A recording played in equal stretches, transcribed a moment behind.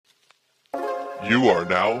You are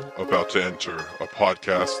now about to enter a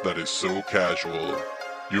podcast that is so casual,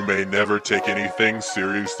 you may never take anything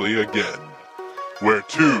seriously again. Where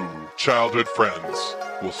two childhood friends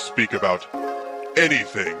will speak about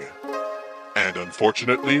anything, and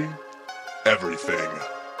unfortunately, everything.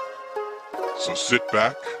 So sit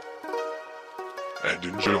back and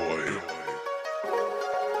enjoy.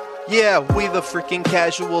 Yeah, we the freaking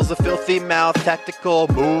casuals, a filthy mouth, tactical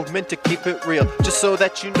movement to keep it real. Just so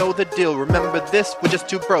that you know the deal. Remember this, we're just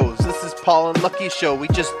two bros. This is Paul and Lucky Show. We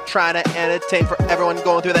just trying to entertain for everyone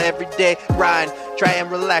going through that everyday grind. Try and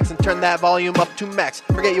relax and turn that volume up to max.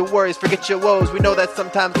 Forget your worries, forget your woes. We know that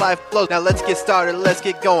sometimes life blows. Now let's get started, let's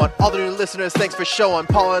get going. All the new listeners, thanks for showing.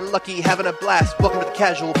 Paul and Lucky having a blast. Welcome to the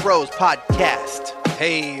Casual Bros Podcast.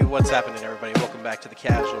 Hey, what's happening, everybody? Welcome back to the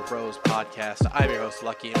Casual Bros Podcast. I'm your host,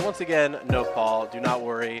 Lucky, and once again, no Paul. Do not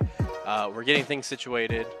worry. We're getting things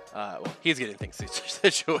situated. Well, he's getting things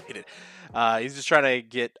situated. He's just trying to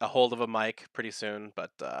get a hold of a mic pretty soon, but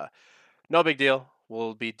no big deal.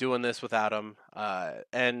 We'll be doing this without him. I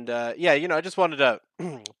just wanted to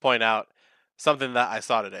point out something that I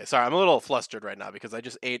saw today. Sorry, I'm a little flustered right now because I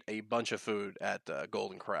just ate a bunch of food at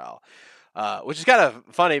Golden Corral. Which is kind of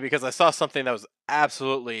funny because I saw something that was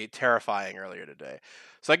absolutely terrifying earlier today.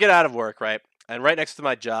 So I get out of work, right? And right next to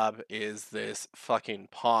my job is this fucking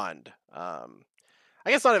pond. I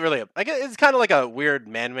guess not really. I guess it's kind of like a weird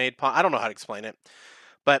man-made pond. I don't know how to explain it,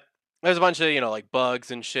 but there's a bunch of like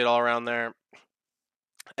bugs and shit all around there.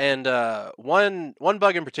 And one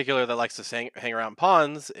bug in particular that likes to hang around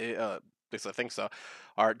ponds, at least I think so,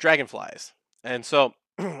 are dragonflies. And so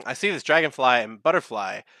I see this dragonfly and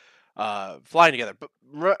butterfly flying together. But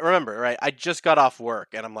remember, right? I just got off work,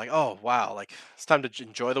 and I'm like, oh wow, like it's time to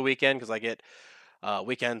enjoy the weekend because I get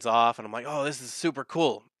weekends off, and I'm like, oh, this is super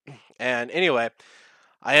cool. And anyway,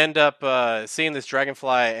 I end up seeing this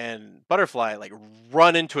dragonfly and butterfly like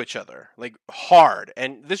run into each other like hard,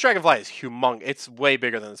 and this dragonfly is humongous. It's way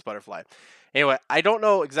bigger than this butterfly. Anyway, I don't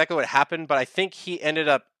know exactly what happened, but I think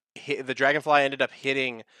the dragonfly ended up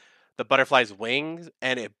hitting the butterfly's wings,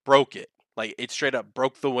 and it broke it. Like it straight up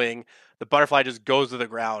broke the wing. The butterfly just goes to the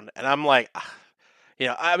ground, and I'm like,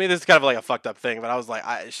 I mean, this is kind of like a fucked up thing, but I was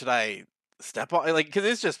like, should I step on? Like, because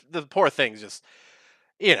it's just the poor thing's just,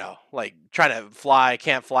 like trying to fly,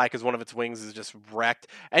 can't fly because one of its wings is just wrecked.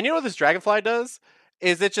 And you know what this dragonfly does?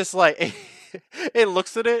 Is it just like it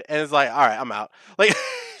looks at it and it's like, all right, I'm out. Like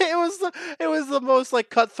it was the most like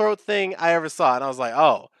cutthroat thing I ever saw, and I was like,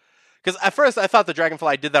 oh. Because at first I thought the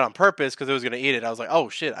dragonfly did that on purpose because it was going to eat it. I was like, oh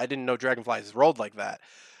shit, I didn't know dragonflies rolled like that.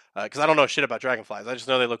 Because I don't know shit about dragonflies. I just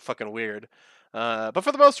know they look fucking weird. But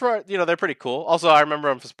for the most part, they're pretty cool. Also, I remember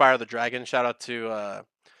him from Spyro the Dragon. Shout out to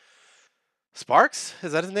Sparks?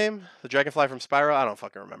 Is that his name? The dragonfly from Spyro? I don't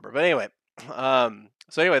fucking remember. But anyway.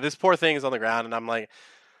 This poor thing is on the ground, and I'm like,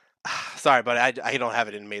 sorry, but I don't have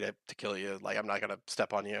it in me to kill you. Like, I'm not going to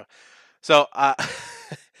step on you. So,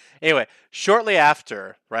 anyway, shortly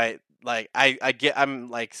after, right? Like I'm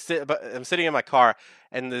sitting in my car,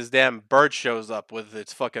 and this damn bird shows up with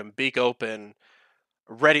its fucking beak open,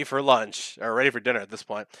 ready for lunch or ready for dinner at this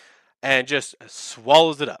point, and just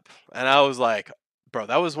swallows it up. And I was like, bro,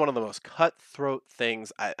 that was one of the most cutthroat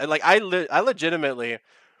things. I legitimately,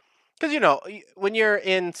 because when you're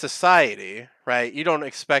in society, right, you don't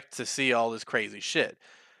expect to see all this crazy shit.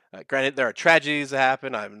 Granted, there are tragedies that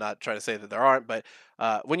happen. I'm not trying to say that there aren't, but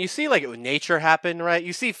when you see like nature happen, right?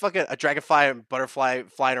 You see fucking a dragonfly and butterfly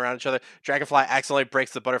flying around each other. Dragonfly accidentally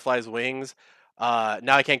breaks the butterfly's wings.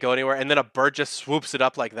 Now I can't go anywhere, and then a bird just swoops it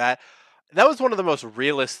up like that. That was one of the most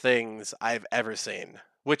realist things I've ever seen.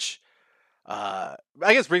 Which I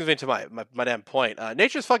guess brings me to my damn point.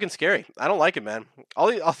 Nature's fucking scary. I don't like it, man.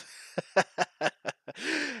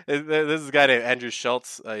 This is a guy named Andrew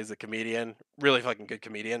Schultz. He's a comedian, really fucking good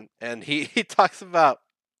comedian, and he talks about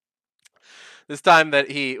this time that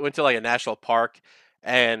he went to like a national park,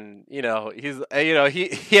 and he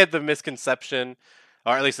had the misconception,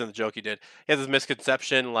 or at least in the joke he did, he had this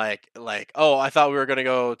misconception like oh, I thought we were gonna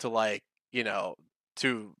go to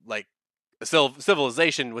to like a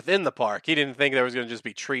civilization within the park. He didn't think there was gonna just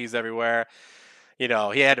be trees everywhere. He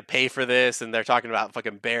had to pay for this, and they're talking about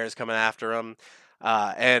fucking bears coming after him.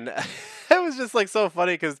 And it was just like so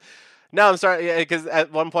funny because now I'm starting, because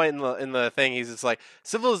at one point in the thing he's just like,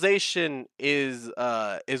 civilization is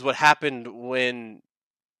what happened when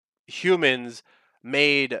humans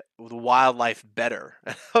made the wildlife better.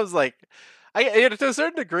 And I was like, to a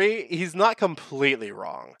certain degree he's not completely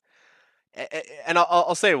wrong, and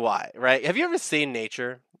I'll say why. Right? Have you ever seen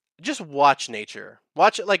nature? just watch nature.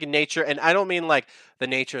 Watch it like nature, and I don't mean like the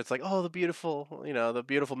nature. It's like, oh, the beautiful, the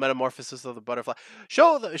beautiful metamorphosis of the butterfly.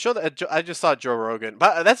 Show the. I just saw Joe Rogan,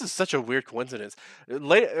 but that's just such a weird coincidence.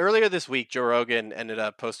 Earlier this week, Joe Rogan ended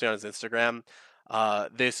up posting on his Instagram,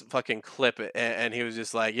 this fucking clip, and he was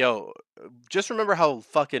just like, "Yo, just remember how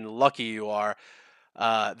fucking lucky you are,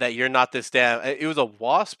 that you're not this damn." It was a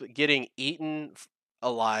wasp getting eaten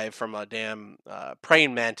alive from a damn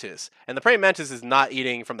praying mantis, and the praying mantis is not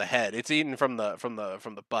eating from the head; it's eating from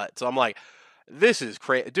the butt. So I'm like, this is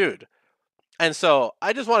crazy, dude. And so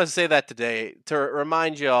I just want to say that today to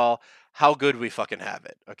remind y'all how good we fucking have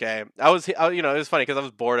it. Okay, it was funny because I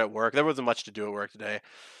was bored at work. There wasn't much to do at work today.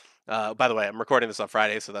 By the way, I'm recording this on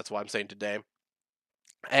Friday, so that's why I'm saying today.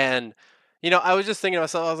 And I was just thinking to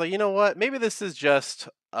myself, I was like, you know what? Maybe this is just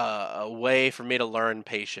a way for me to learn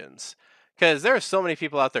patience, because there are so many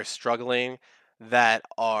people out there struggling that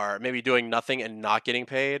are maybe doing nothing and not getting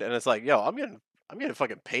paid, and it's like, yo, I'm getting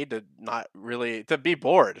fucking paid to not really to be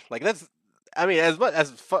bored. Like that's, I mean, as much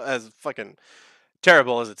as fucking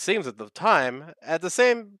terrible as it seems at the time, at the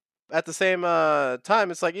same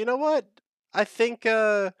time, it's like, you know what? I think.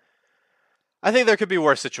 I think there could be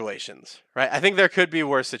worse situations, right? I think there could be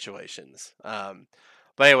worse situations. But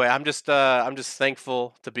anyway, I'm just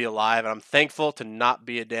thankful to be alive, and I'm thankful to not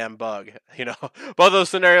be a damn bug. Both those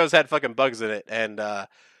scenarios had fucking bugs in it, and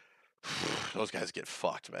those guys get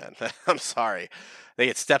fucked, man. I'm sorry. They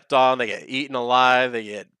get stepped on, they get eaten alive, they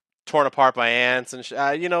get torn apart by ants,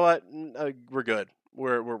 and you know what? We're good.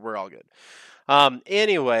 We're all good.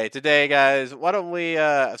 Anyway, today, guys, why don't we?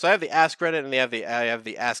 So I have the Ask Reddit and I have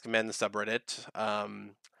the Ask Men subreddit.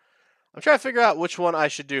 I'm trying to figure out which one I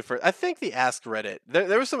should do first. I think the Ask Reddit.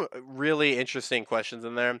 There was some really interesting questions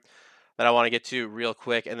in there that I want to get to real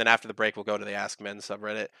quick, and then after the break, we'll go to the Ask Men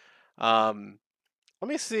subreddit. Let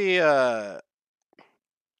me see. Oh,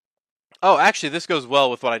 actually, this goes well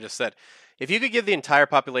with what I just said. If you could give the entire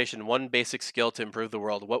population one basic skill to improve the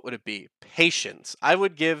world, what would it be? Patience. I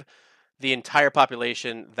would give the entire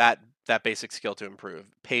population that basic skill to improve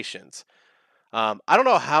patience. I don't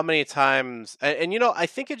know how many times, and I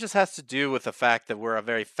think it just has to do with the fact that we're a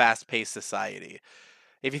very fast-paced society.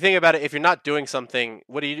 If you think about it, if you're not doing something,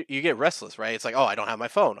 what do you get restless, right? It's like, oh, I don't have my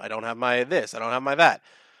phone, I don't have my this, I don't have my that.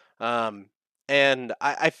 um, and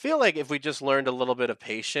I feel like if we just learned a little bit of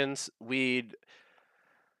patience, there'd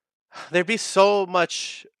be so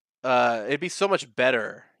much it'd be so much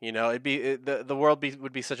better. The world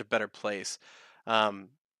would be such a better place. um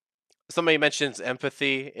Somebody mentions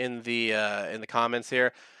empathy in the comments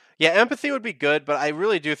here. Yeah, empathy would be good, but I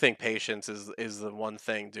really do think patience is the one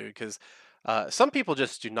thing, dude, because some people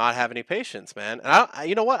just do not have any patience, man. And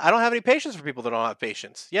you know what, I don't have any patience for people that don't have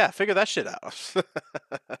patience. Yeah, figure that shit out.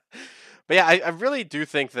 But yeah, I really do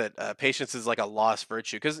think that patience is like a lost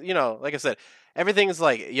virtue, because like I said, everything's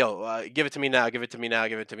like, yo, give it to me now, give it to me now,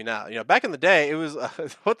 give it to me now. Back in the day, it was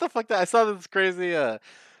what the fuck? That I saw this crazy I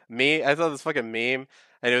saw this fucking meme,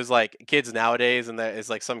 and it was like kids nowadays, and there is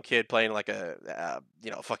like some kid playing like a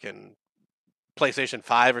fucking PlayStation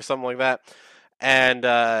 5 or something like that.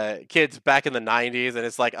 And kids back in the '90s, and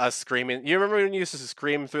it's like us screaming. You remember when you used to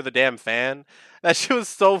scream through the damn fan? That shit was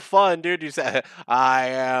so fun, dude. You said, "I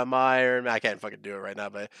am Iron Man." I can't fucking do it right now,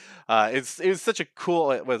 but it was such a cool.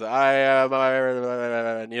 It was "I am Iron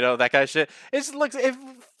Man," that kind of shit. It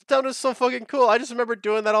sounded so fucking cool. I just remember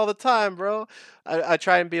doing that all the time, bro. I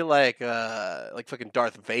try and be like fucking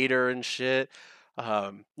Darth Vader and shit.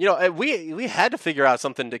 We had to figure out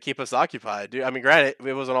something to keep us occupied, dude. I mean, granted,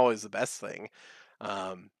 it wasn't always the best thing,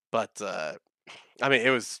 but I mean,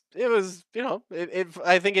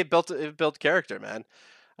 I think it built character, man.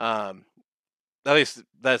 Um, at least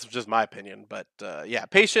that's just my opinion. But yeah,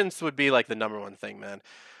 patience would be like the number one thing, man.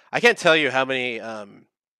 I can't tell you how many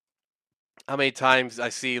times I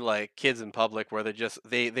see like kids in public where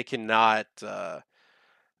they cannot.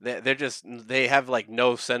 They have like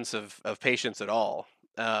no sense of patience at all.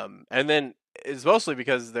 And then it's mostly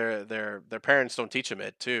because their parents don't teach them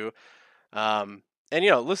it too. And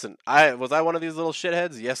listen, I one of these little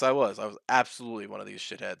shitheads? Yes, I was. I was absolutely one of these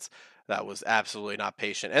shitheads that was absolutely not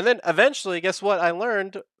patient. And then eventually, guess what? I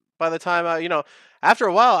learned by the time after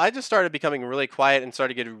a while, I just started becoming really quiet and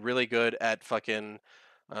started getting really good at fucking,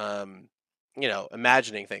 um,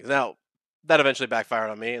 imagining things. Now, that eventually backfired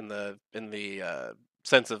on me in the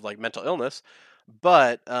sense of like mental illness,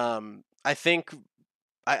 but I think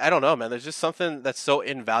I don't know, man. There's just something that's so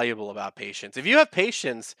invaluable about patience. If you have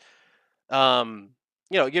patience, give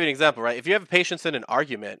you an example, right? If you have patience in an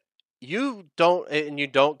argument, you don't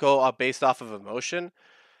go up based off of emotion.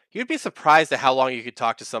 You'd be surprised at how long you could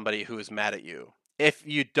talk to somebody who is mad at you if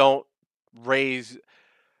you don't raise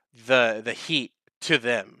the heat to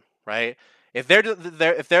them, right? If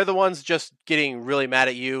they're the ones just getting really mad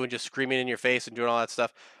at you and just screaming in your face and doing all that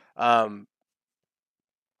stuff, um,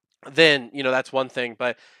 then that's one thing.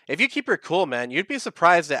 But if you keep your cool, man, you'd be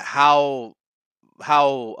surprised at how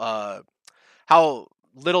how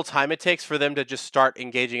little time it takes for them to just start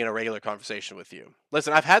engaging in a regular conversation with you.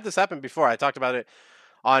 Listen, I've had this happen before. I talked about it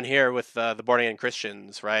on here with the Born Again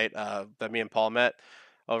Christians, right? That me and Paul met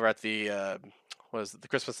over at the what was it, the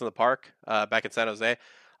Christmas in the Park back in San Jose.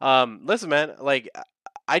 Listen, man, like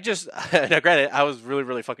I just now granted I was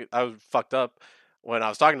really I was fucked up when I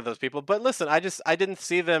was talking to those people, but listen, I didn't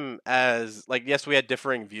see them as like, yes, we had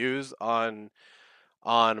differing views on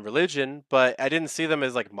religion, but I didn't see them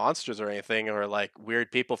as like monsters or anything, or like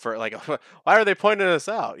weird people for like why are they pointing us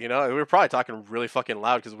out? We were probably talking really fucking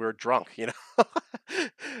loud because we were drunk.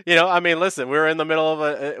 I mean, listen, we were in the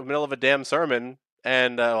middle of a damn sermon,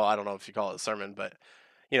 and well, I don't know if you call it a sermon, but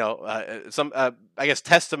some I guess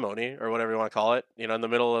testimony or whatever you want to call it. In the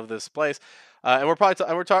middle of this place. And we're probably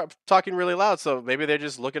and we're talking really loud, so maybe they're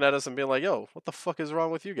just looking at us and being like, "Yo, what the fuck is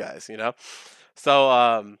wrong with you guys?"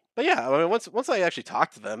 So, but yeah, I mean, once I actually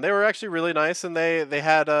talked to them, they were actually really nice, and they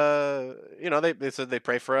had they said they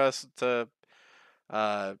pray for us to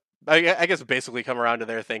I guess basically come around to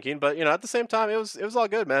their thinking, but at the same time, it was all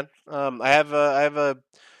good, man. I have a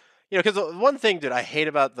because one thing, dude, I hate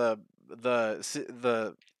about the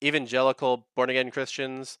evangelical born again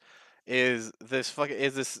Christians is this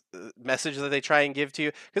message that they try and give to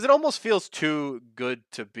you, because it almost feels too good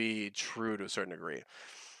to be true to a certain degree.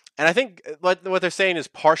 And I think what they're saying is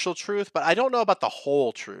partial truth, but I don't know about the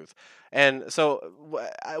whole truth. And so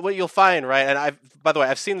what you'll find, right? And by the way,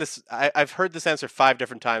 I've seen this. I've heard this answer 5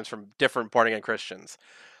 different times from different born again Christians.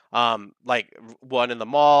 Like one in the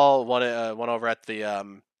mall, one over at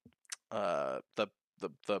the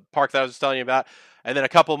park that I was telling you about, and then a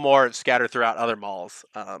couple more scattered throughout other malls.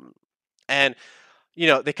 And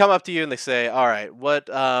they come up to you and they say, "All right, what,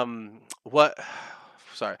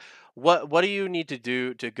 sorry, what do you need to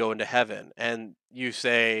do to go into heaven?" And you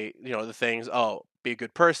say, the things, "Oh, be a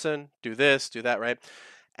good person, do this, do that," right?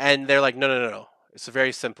 And they're like, "No, no, no, no. It's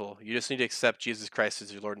very simple. You just need to accept Jesus Christ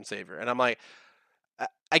as your Lord and Savior." And I'm like,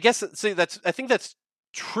 I guess, see, I think that's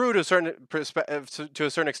true to a certain to a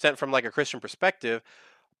certain extent from like a Christian perspective.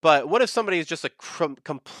 But what if somebody is just a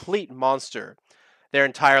complete monster their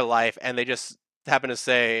entire life, and they just happen to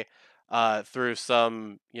say through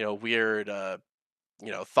some weird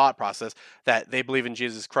thought process that they believe in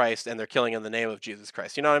Jesus Christ and they're killing in the name of Jesus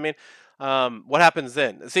Christ? You know what I mean? What happens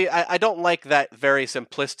then? See, I don't like that very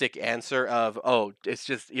simplistic answer of, "Oh, it's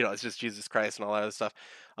just Jesus Christ," and all that other stuff.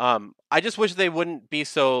 I just wish they wouldn't be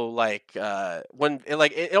so like when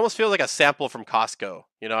it almost feels like a sample from Costco.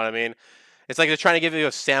 You know what I mean? It's like they're trying to give you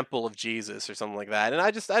a sample of Jesus or something like that. And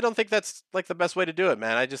I don't think that's like the best way to do it,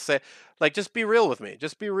 man. I just say, like, just be real with me.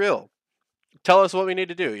 Just be real. Tell us what we need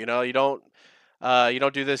to do. You don't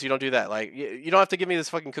do this, you don't do that. Like, you don't have to give me this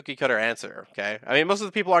fucking cookie cutter answer. Okay. I mean, most of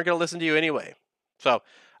the people aren't going to listen to you anyway. So,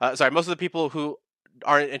 sorry, most of the people who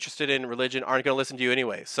aren't interested in religion aren't going to listen to you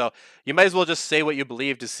anyway. So you might as well just say what you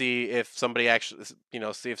believe to see if somebody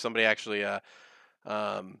actually,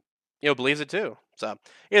 um, believes it too. So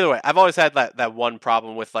either way, I've always had that one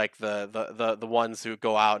problem with like the ones who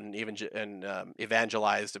go out and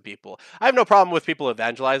evangelize to people. I have no problem with people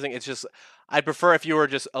evangelizing. It's just I'd prefer if you were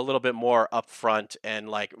just a little bit more upfront and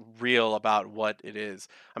like real about what it is.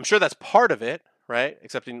 I'm sure that's part of it, right?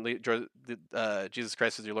 Accepting Jesus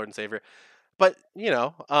Christ as your Lord and Savior. But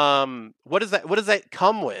what does that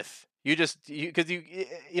come with? Because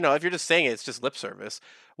if you're just saying it, it's just lip service.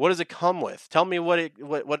 What does it come with? Tell me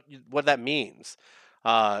what that means.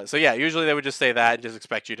 So yeah, usually they would just say that and just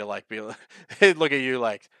expect you to like be look at you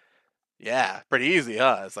like, yeah, pretty easy,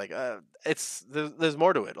 huh? It's like there's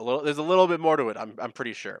more to it. There's a little bit more to it. I'm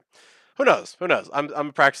pretty sure. Who knows? Who knows? I'm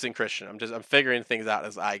a practicing Christian. I'm figuring things out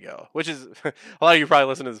as I go. Which is a lot of you probably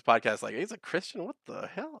listen to this podcast like, he's a Christian. What the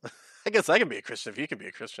hell? I guess I can be a Christian if you can be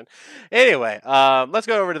a Christian. Anyway, let's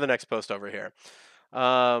go over to the next post over here.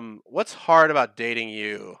 What's hard about dating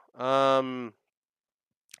you? Probably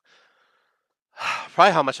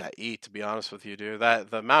how much I eat, to be honest with you, dude. That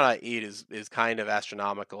the amount I eat is kind of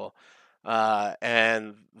astronomical.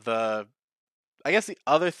 And I guess the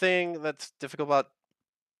other thing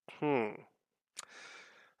hmm,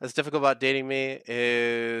 that's difficult about dating me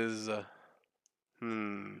is,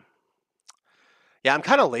 hmm, yeah, I'm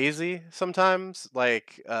kind of lazy sometimes.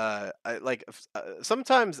 Like,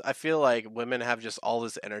 sometimes I feel like women have just all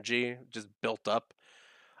this energy just built up.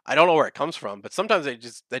 I don't know where it comes from, but sometimes they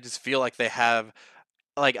just feel like they have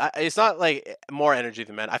like it's not like more energy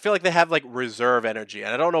than men. I feel like they have like reserve energy,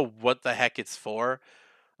 and I don't know what the heck it's for.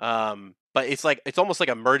 But it's like it's almost like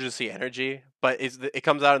emergency energy, but it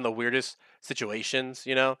comes out in the weirdest situations.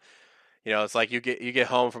 It's like you get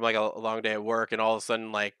home from like a long day at work, and all of a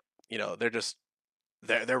sudden like they're just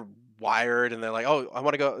they're wired, and they're like, oh, I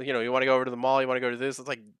want to go. You want to go over to the mall. You want to go to this. It's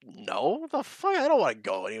like, no, the fuck, I don't want to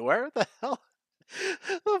go anywhere. What the hell?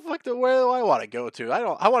 The fuck? Where do I want to go to? I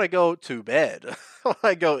don't. I want to go to bed. I want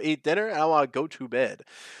to go eat dinner, and I want to go to bed.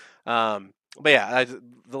 But yeah,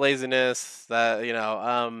 the laziness that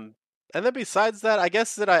and then besides that, I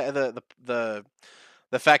guess that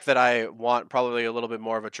the fact that I want probably a little bit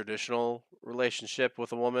more of a traditional relationship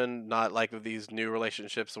with a woman, not like these new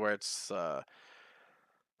relationships where it's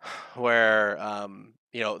where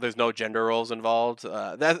there's no gender roles involved.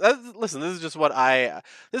 Listen, this is what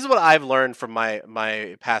I've learned from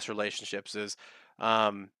my past relationships is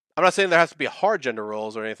I'm not saying there has to be hard gender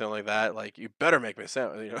roles or anything like that. Like you better make me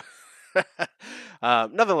sound,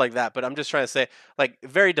 nothing like that. But I'm just trying to say like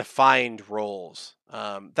very defined roles.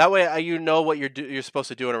 That way you know what you're supposed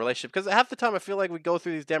to do in a relationship. Because half the time I feel like we go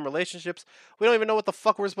through these damn relationships, we don't even know what the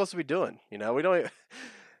fuck we're supposed to be doing. We don't.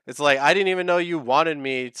 It's like I didn't even know you wanted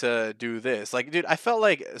me to do this. Like, dude, I felt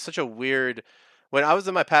like such a weird when I was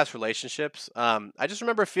in my past relationships. I just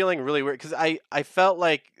remember feeling really weird because I felt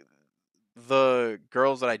like the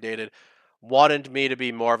girls that I dated wanted me to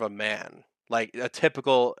be more of a man, like a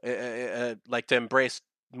typical, like to embrace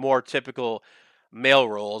more typical male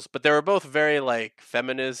roles. But they were both very like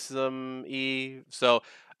feminism y. So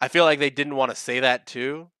I feel like they didn't want to say that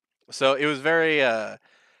too. So it was a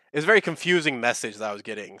very confusing message that I was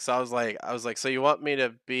getting. So I was like, so you want me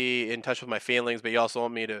to be in touch with my feelings, but you also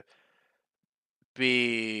want me to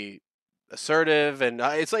be assertive, and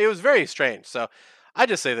it's like it was very strange. So I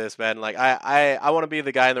just say this, man. Like I want to be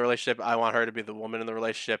the guy in the relationship. I want her to be the woman in the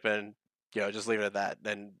relationship, and just leave it at that.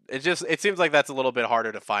 And it seems like that's a little bit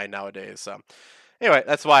harder to find nowadays. So anyway,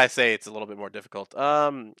 that's why I say it's a little bit more difficult.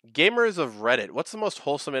 Gamers of Reddit. What's the most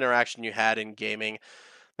wholesome interaction you had in gaming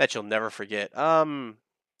that you'll never forget?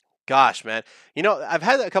 Gosh, man. I've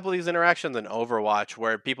had a couple of these interactions in Overwatch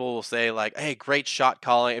where people will say like, "Hey, great shot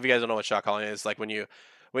calling." If you guys don't know what shot calling is, like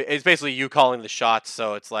it's basically you calling the shots.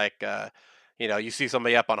 So it's like, you see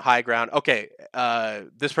somebody up on high ground. Okay,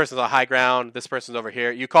 this person's on high ground. This person's over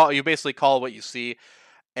here. You basically call what you see,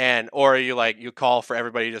 or you call for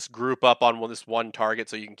everybody to just group up on this one target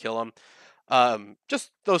so you can kill them.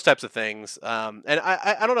 Just those types of things. And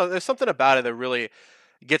I don't know. There's something about it that really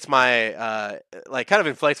gets my like kind of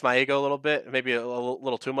inflates my ego a little bit, maybe a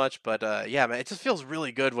little too much, but yeah, man, it just feels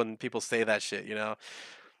really good when people say that shit.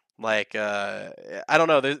 Like I don't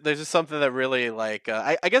know, there's just something that really like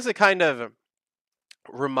I guess it kind of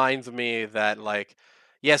reminds me that like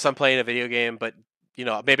yes, I'm playing a video game, but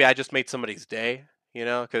maybe I just made somebody's day,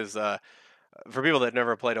 because for people that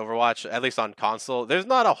never played Overwatch, at least on console, there's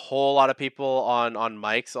not a whole lot of people on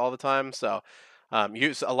mics all the time. So,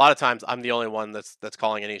 a lot of times I'm the only one that's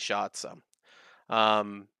calling any shots. So,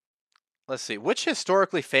 um, let's see, which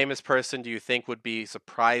historically famous person do you think would be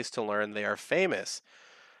surprised to learn they are famous?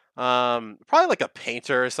 Probably like a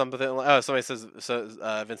painter or something. Oh, somebody says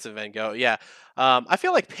Vincent Van Gogh. Yeah. I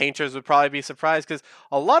feel like painters would probably be surprised because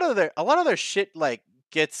a lot of their shit like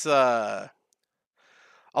gets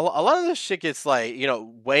a lot of this shit gets like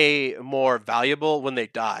way more valuable when they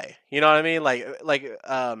die. You know what I mean? Like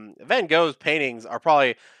Van Gogh's paintings are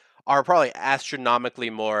probably astronomically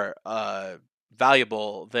more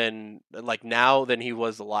valuable than like now than he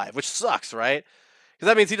was alive, which sucks, right? Because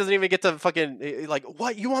that means he doesn't even get to fucking like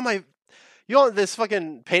what you want this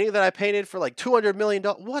fucking painting that I painted for like $200 million?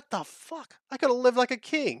 What the fuck? I could have lived like a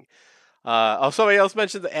king. Somebody else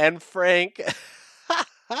mentioned Anne Frank.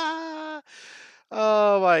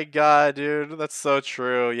 Oh my god, dude, that's so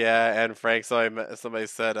true. Yeah, Anne Frank. Somebody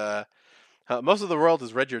said, most of the world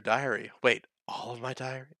has read your diary. Wait, all of my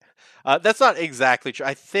diary? That's not exactly true.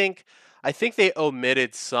 I think they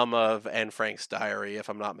omitted some of Anne Frank's diary, if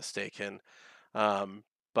I'm not mistaken. Um,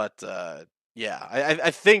 but yeah,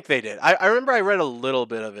 I think they did. I remember I read a little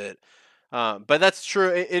bit of it. But that's true.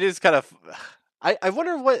 It is kind of. I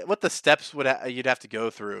wonder what the steps you'd have to go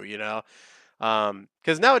through.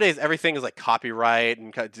 Because nowadays everything is like copyright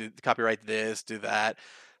and copyright this, do that.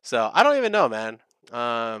 So I don't even know, man.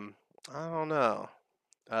 I don't know.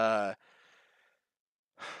 Uh,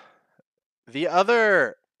 the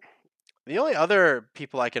other, the only other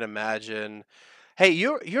people I can imagine. Hey,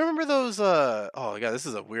 you remember those? Oh god, this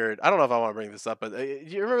is a weird. I don't know if I want to bring this up, but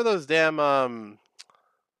you remember those damn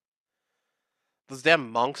those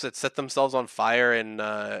damn monks that set themselves on fire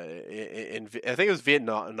I think it was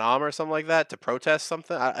Vietnam or something like that to protest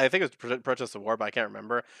something. I think it was protest the war, but I can't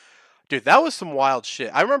remember. Dude, that was some wild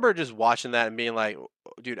shit. I remember just watching that and being like,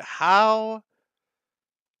 dude, how?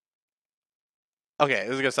 Okay,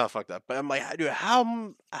 this is gonna sound fucked up, but I'm like, dude, how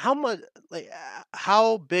much, like,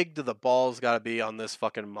 how big do the balls gotta be on this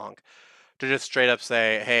fucking monk to just straight up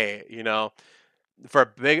say, hey,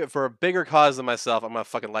 for a bigger cause than myself, I'm gonna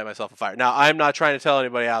fucking light myself on fire. Now, I'm not trying to tell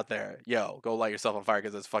anybody out there, yo, go light yourself on fire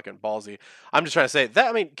because it's fucking ballsy. I'm just trying to say that.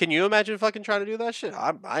 I mean, can you imagine fucking trying to do that shit?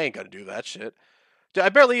 I ain't gonna do that shit. Dude, I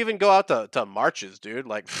barely even go out to marches, dude.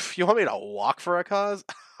 Like, you want me to walk for a cause?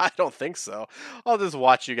 I don't think so. I'll just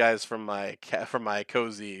watch you guys from my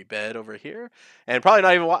cozy bed over here, and probably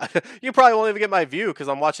not even. You probably won't even get my view because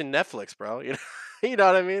I'm watching Netflix, bro. You know, you know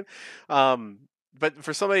what I mean? Um, but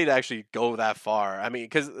for somebody to actually go that far, I mean,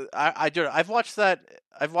 because I've watched that.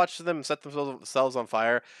 I've watched them set themselves on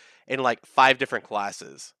fire in like 5 different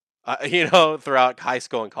classes. Throughout high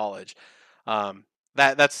school and college. Um,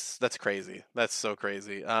 that's crazy. That's so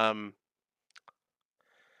crazy. I'm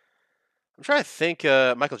trying to think.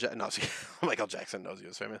 No, Michael Jackson knows he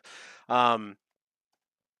was famous. Um,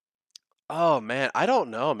 oh man, I don't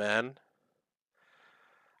know, man.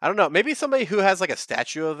 I don't know. Maybe somebody who has like a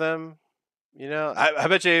statue of them. I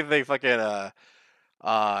bet you they fucking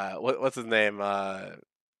what's his name?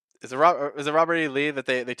 Is it Robert E. Lee that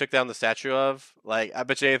they took down the statue of? Like, I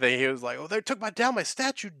bet you anything he was like, oh, they took down my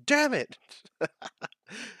statue. Damn it!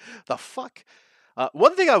 The fuck.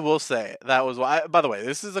 One thing I will say that was why. By the way,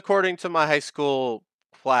 this is according to my high school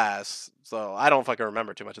class, so I don't fucking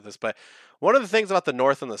remember too much of this. But one of the things about the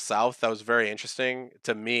North and the South that was very interesting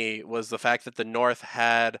to me was the fact that the North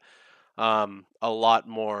had a lot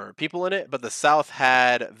more people in it, but the South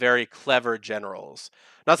had very clever generals.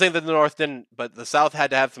 Not saying that the North didn't, but the South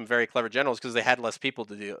had to have some very clever generals because they had less people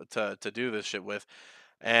to do this shit with.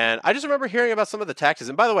 And I just remember hearing about some of the taxes.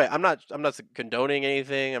 And by the way, I'm not condoning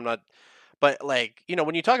anything. I'm not, but like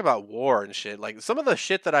when you talk about war and shit, like some of the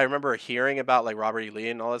shit that I remember hearing about, like Robert E. Lee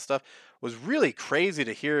and all that stuff, was really crazy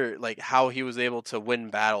to hear, like how he was able to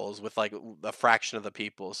win battles with like a fraction of the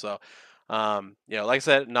people. So, like I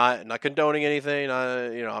said, not condoning anything.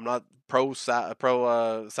 I'm not pro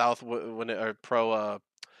South when or pro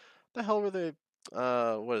the hell were they?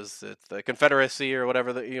 What is it? The Confederacy or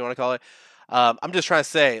whatever that you want to call it. I'm just trying to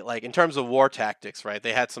say, like, in terms of war tactics, right?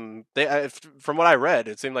 They had some. From what I read,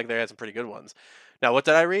 it seemed like they had some pretty good ones. Now, what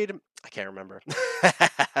did I read? I can't remember.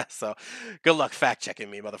 So, good luck fact checking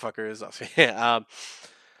me, motherfuckers.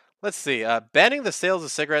 Let's see. Banning the sales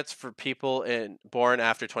of cigarettes for people born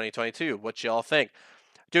after 2022. What y'all think,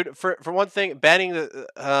 dude? For one thing, banning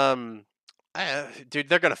the dude,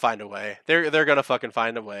 they're gonna find a way. They're gonna fucking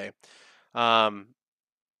find a way. Um,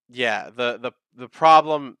 yeah, the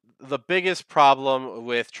problem, the biggest problem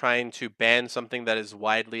with trying to ban something that is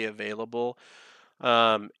widely available,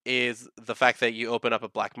 is the fact that you open up a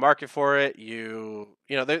black market for it.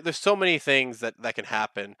 There's so many things that can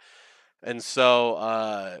happen, and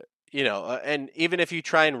so and even if you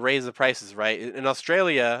try and raise the prices, right? In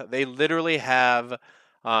Australia, they literally have.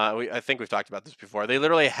 I think we've talked about this before. They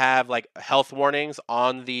literally have like health warnings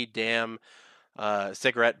on the damn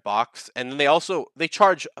cigarette box, and then they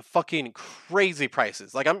charge fucking crazy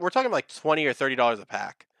prices. Like we're talking like $20 or $30 a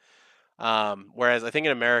pack. Whereas I think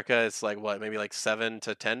in America it's like what, maybe like $7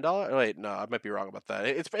 to $10. Wait, no, I might be wrong about that.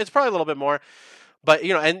 It's probably a little bit more, but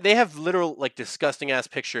and they have literal like disgusting ass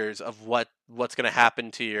pictures of what's gonna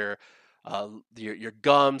happen to your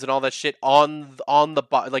gums and all that shit on the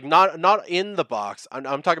box, like not in the box.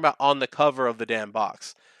 I'm talking about on the cover of the damn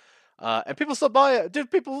box. And people still buy it, dude.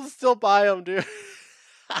 People still buy them, dude.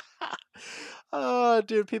 Oh,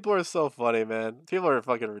 dude, people are so funny, man. People are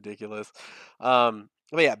fucking ridiculous. But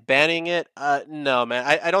yeah, banning it, no, man.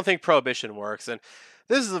 I don't think prohibition works, and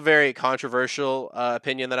this is a very controversial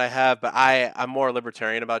opinion that I have. But I'm more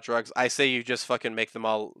libertarian about drugs. I say you just fucking make them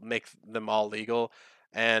all legal,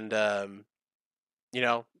 and you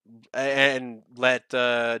know, and let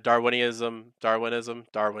Darwinism,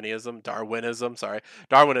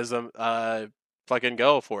 fucking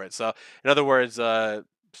go for it. So, in other words,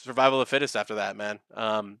 survival of the fittest after that, man.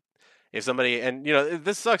 If somebody, and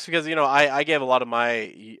this sucks because I gave a lot of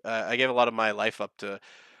my life up to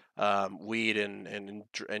weed and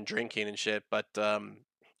drinking and shit, but I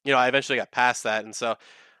eventually got past that, and so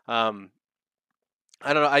I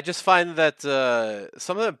don't know. I just find that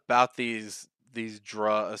something about these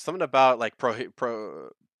drugs, something about like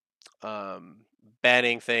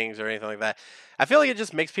banning things or anything like that. I feel like it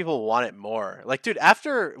just makes people want it more. Like, dude,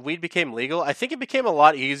 after weed became legal, I think it became a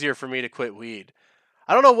lot easier for me to quit weed.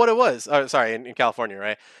 I don't know what it was. Sorry, in California,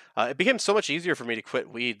 right? It became so much easier for me to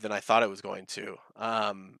quit weed than I thought it was going to.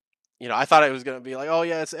 I thought it was going to be like, oh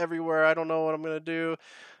yeah, it's everywhere. I don't know what I'm going to do.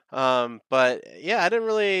 But yeah, I didn't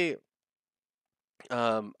really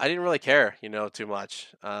care, too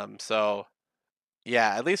much. So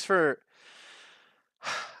yeah, at least for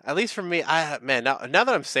me, man, now that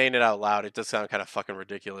I'm saying it out loud, it does sound kind of fucking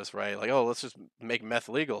ridiculous, right? Like, oh, let's just make meth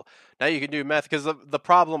legal. Now you can do meth because the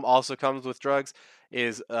problem also comes with drugs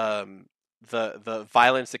is the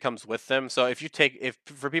violence that comes with them. So if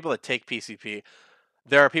for people that take PCP,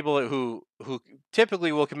 there are people who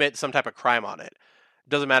typically will commit some type of crime on it.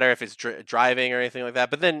 Doesn't matter if it's driving or anything like that.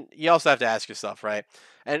 But then you also have to ask yourself, right?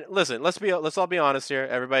 And listen, let's all be honest here.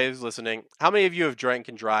 Everybody who's listening, how many of you have drank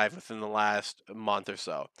and drive within the last month or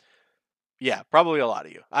so? Yeah, probably a lot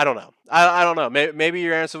of you. I don't know. I don't know. Maybe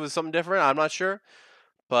your answer was something different. I'm not sure.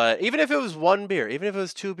 But even if it was one beer, even if it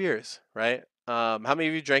was two beers, right? How many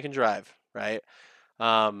of you drank and drive, right?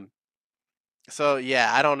 Um, so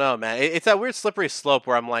yeah, I don't know, man. It's that weird slippery slope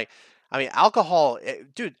where I'm like, I mean, alcohol,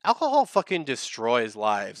 dude, alcohol fucking destroys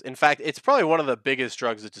lives. In fact, it's probably one of the biggest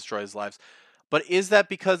drugs that destroys lives. But is that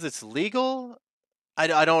because it's legal? I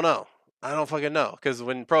don't know. I don't fucking know. Because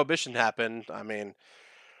when prohibition happened, I mean,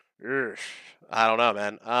 ugh, I don't know,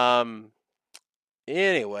 man.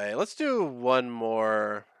 Anyway, let's do one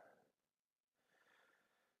more.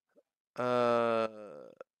 Uh,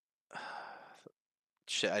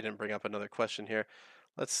 shit, I didn't bring up another question here.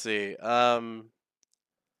 Let's see.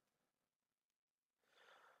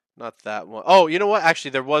 Not that one. Oh, you know what?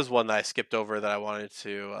 Actually, there was one that I skipped over that I wanted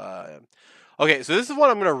to. Okay, so this is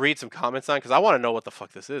one I'm going to read some comments on because I want to know what the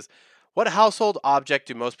fuck this is. What household object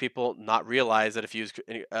do most people not realize that if used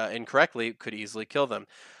incorrectly could easily kill them?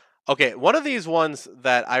 Okay, one of these ones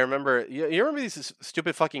that I remember. You remember these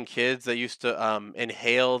stupid fucking kids that used to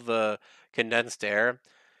inhale the condensed air?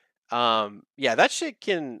 Yeah, that shit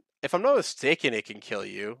can, if I'm not mistaken, it can kill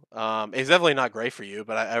you. It's definitely not great for you,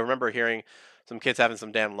 but I remember hearing some kids having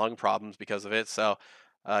some damn lung problems because of it. So,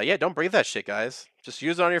 yeah, don't breathe that shit, guys. Just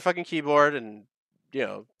use it on your fucking keyboard, and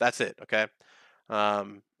that's it. Okay.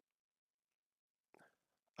 Um,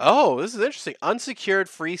 oh, this is interesting. Unsecured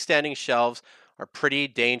freestanding shelves are pretty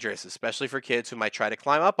dangerous, especially for kids who might try to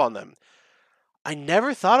climb up on them. I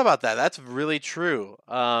never thought about that. That's really true.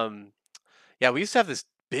 Yeah, we used to have this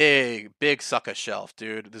big sucker shelf,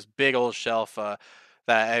 dude. This big old shelf that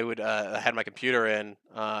I had my computer in,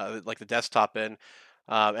 like the desktop in.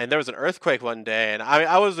 And there was an earthquake one day, and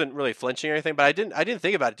I wasn't really flinching or anything, but I didn't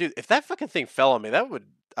think about it, dude. If that fucking thing fell on me, that would,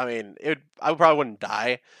 I mean, I probably wouldn't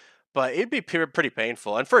die, but it'd be pretty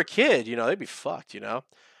painful. And for a kid, they'd be fucked.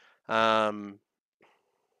 Um,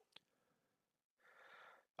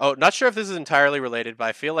 Oh, not sure if this is entirely related, but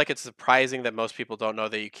I feel like it's surprising that most people don't know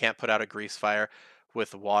that you can't put out a grease fire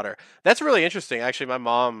with water. That's really interesting. Actually, my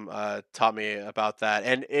mom taught me about that,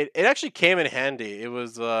 and it actually came in handy. It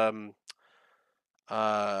was uh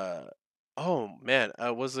oh man,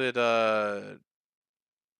 was it I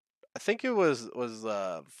think it was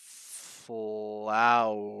flour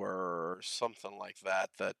or something like that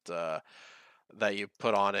you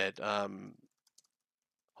put on it.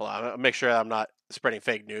 Hold on, I'll make sure I'm not spreading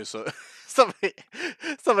fake news. So somebody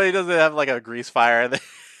somebody doesn't have like a grease fire. And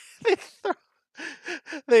they throw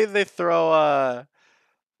they throw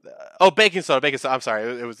oh, baking soda, baking soda. I'm sorry,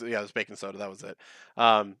 it was baking soda. That was it.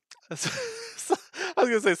 So, so- I was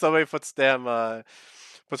gonna say somebody puts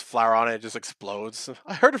flour on it, it just explodes.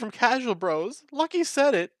 I heard it from Casual Bros. Lucky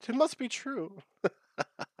said it. It must be true.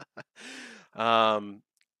 Um,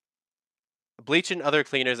 Bleach and other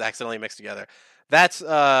cleaners accidentally mixed together. That's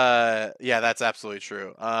yeah, that's absolutely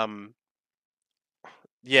true.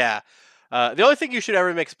 Yeah. The only thing you should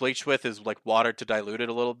ever mix bleach with is like water to dilute it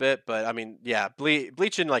a little bit, but I mean, yeah,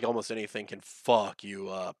 bleach in like almost anything can fuck you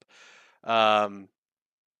up. Um,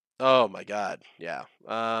 oh my god, yeah.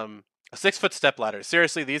 A 6 foot step ladder.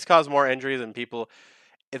 Seriously, these cause more injuries than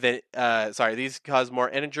these cause more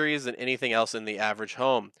injuries than anything else in the average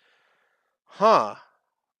home. Huh.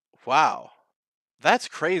 Wow. That's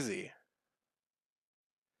crazy.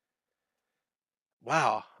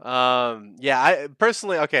 Wow. Yeah, I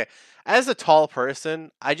personally, okay, as a tall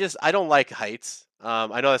person, I don't like heights.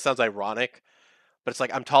 I know that sounds ironic, but it's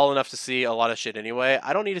like I'm tall enough to see a lot of shit anyway.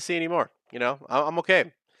 I don't need to see anymore, I'm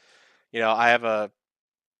okay. I have a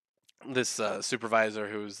this supervisor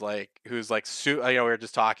we were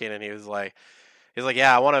just talking, and he's like,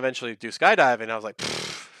 yeah, I want to eventually do skydiving. I was like,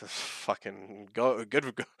 fucking go,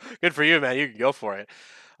 good for you, man. You can go for it.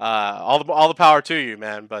 All the power to you,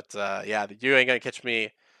 man. But yeah, you ain't gonna catch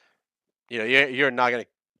me. You're not gonna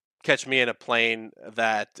catch me in a plane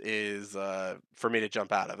that is for me to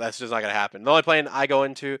jump out of. That's just not gonna happen. The only plane I go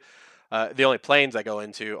into, the only planes I go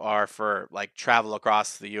into are for like travel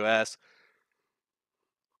across the U.S.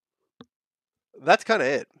 That's kind of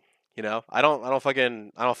it. I don't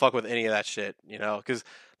fuck with any of that shit. Because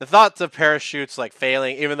the thoughts of parachutes like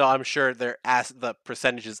failing, even though I'm sure the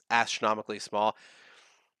percentage is astronomically small.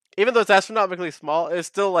 Even though it's astronomically small, it's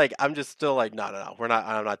still like I'm just still like no, we're not.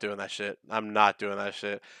 I'm not doing that shit. I'm not doing that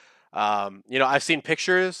shit. I've seen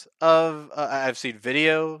pictures of, I've seen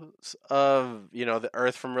videos of the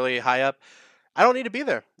Earth from really high up. I don't need to be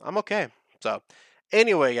there. I'm okay. So,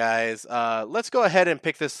 anyway, guys, let's go ahead and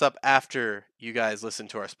pick this up after you guys listen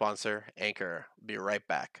to our sponsor, Anchor. Be right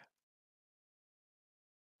back.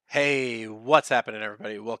 Hey, what's happening,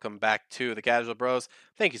 everybody? Welcome back to the Casual Bros.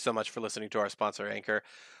 Thank you so much for listening to our sponsor, Anchor.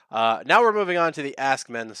 Now we're moving on to the Ask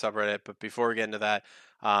Men subreddit, but before we get into that,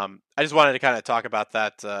 I just wanted to kind of talk about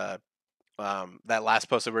that that last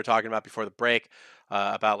post that we were talking about before the break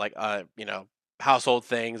about like household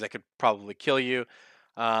things that could probably kill you.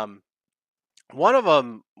 Um, one of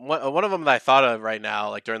them that I thought of right now,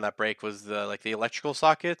 like during that break, was the electrical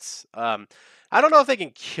sockets. I don't know if they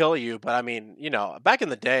can kill you, but I mean, back in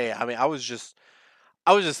the day, I mean, I was just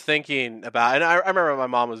thinking about, and I remember my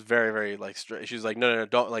mom was very, very like strict. She was like, no, no, no,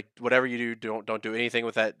 don't like whatever you do, don't do anything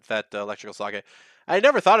with that electrical socket. I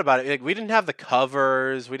never thought about it. Like we didn't have the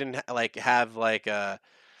covers, we didn't like have like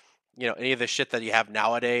any of the shit that you have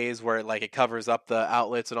nowadays where like it covers up the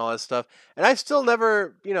outlets and all that stuff. And I still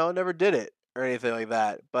never did it or anything like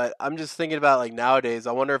that. But I'm just thinking about like nowadays.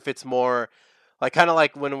 I wonder if it's more like kind of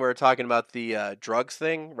like when we were talking about the drugs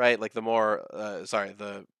thing, right? Like the more sorry,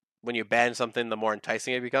 the when you ban something, the more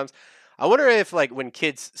enticing it becomes. I wonder if like when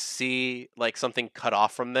kids see like something cut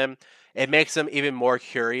off from them, it makes them even more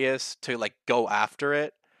curious to like go after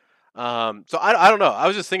it. So I don't know. I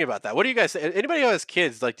was just thinking about that. What do you guys say? Anybody who has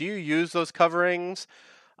kids, like, do you use those coverings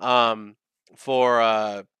um,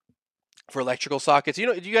 for for electrical sockets? Do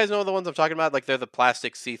you guys know the ones I'm talking about? Like they're the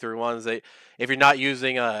plastic see-through ones that if you're not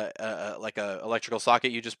using a electrical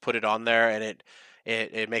socket, you just put it on there and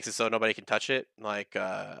it makes it so nobody can touch it. Like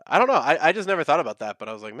I don't know. I just never thought about that, but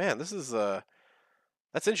I was like, man, this is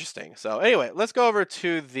that's interesting. So anyway, let's go over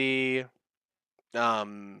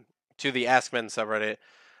um to the Ask Men subreddit.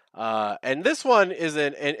 And this one is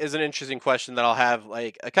an interesting question that I'll have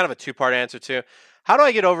like a kind of a two-part answer to. How do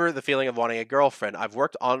I get over the feeling of wanting a girlfriend? I've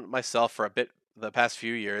worked on myself for a bit the past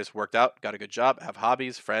few years, worked out, got a good job, have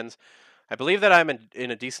hobbies, friends. I believe that I'm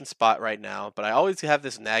in a decent spot right now, but I always have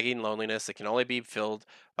this nagging loneliness that can only be filled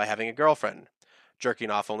by having a girlfriend.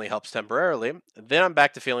 Jerking off only helps temporarily. Then I'm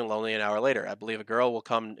back to feeling lonely an hour later. I believe a girl will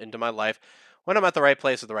come into my life when I'm at the right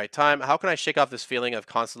place at the right time. How can I shake off this feeling of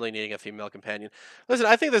constantly needing a female companion? Listen,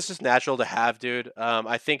 I think that's just natural to have, dude.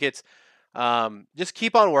 I think it's just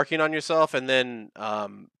keep on working on yourself, and then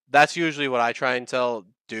that's usually what I try and tell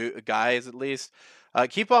guys at least.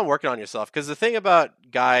 Keep on working on yourself because the thing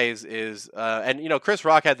about guys is, and Chris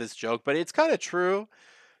Rock had this joke, but it's kind of true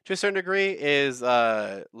to a certain degree. Is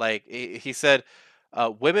like he said,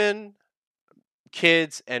 women,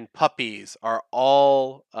 kids, and puppies are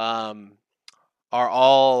all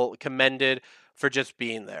commended for just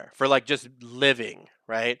being there, for like just living,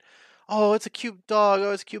 right? Oh, it's a cute dog.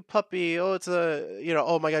 Oh, it's a cute puppy. Oh, it's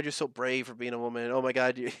oh my God, you're so brave for being a woman. Oh my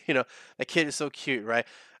God, that kid is so cute, right?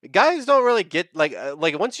 Guys don't really get like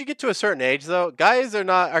once you get to a certain age though, guys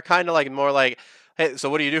are kind of like more like, hey, so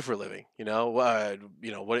what do you do for a living?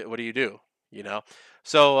 What do you do? You know?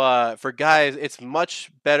 So for guys, it's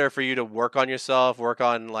much better for you to work on yourself, work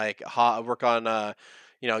on like work on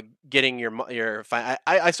getting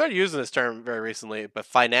I started using this term very recently, but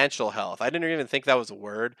financial health. I didn't even think that was a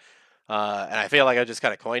word, and I feel like I just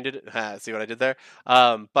kind of coined it. See what I did there?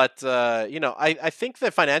 But I think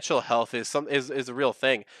that financial health is a real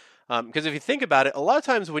thing, because if you think about it, a lot of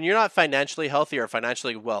times when you're not financially healthy or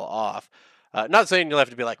financially well off. Not saying you'll have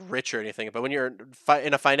to be like rich or anything, but when you're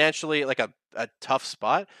in a financially like a tough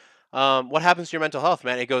spot, what happens to your mental health,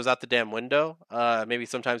 man? It goes out the damn window. Maybe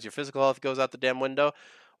sometimes your physical health goes out the damn window.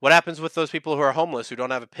 What happens with those people who are homeless, who don't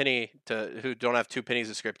have who don't have two pennies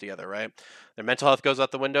to scrape together, right? Their mental health goes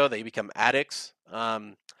out the window. They become addicts.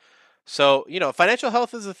 So financial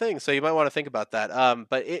health is a thing. So you might want to think about that.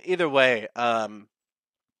 But either way,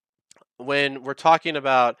 when we're talking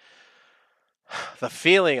about the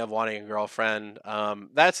feeling of wanting a girlfriend,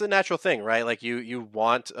 that's a natural thing, right? Like you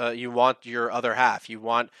want your other half. You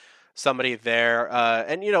want somebody there,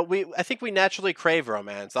 and I think we naturally crave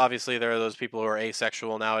romance. Obviously, there are those people who are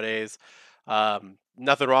asexual nowadays.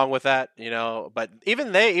 Nothing wrong with that, but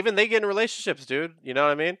even they get in relationships, dude. You know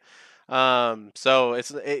what I mean? So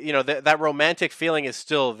you know, that romantic feeling is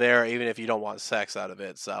still there, even if you don't want sex out of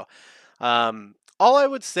it. So, all I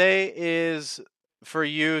would say is for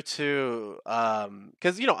you to,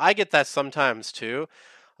 because you know, I get that sometimes too.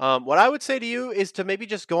 What I would say to you is to maybe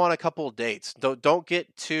just go on a couple dates. Don't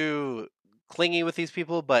get too clingy with these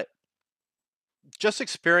people, but just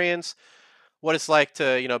experience what it's like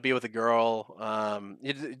to, you know, be with a girl.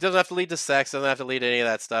 It doesn't have to lead to sex, doesn't have to lead to any of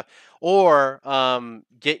that stuff, or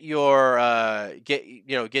get your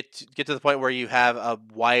get to the point where you have a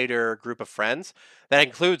wider group of friends that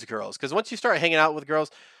includes girls. Because once you start hanging out with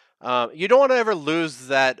girls, you don't want to ever lose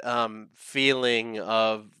that feeling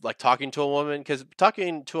of like talking to a woman. Because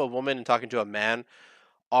talking to a woman and talking to a man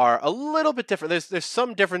are a little bit different. There's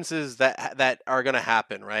some differences that are going to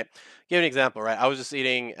happen, right? Give an example, right? I was just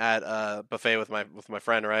eating at a buffet with my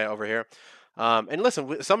friend right over here. And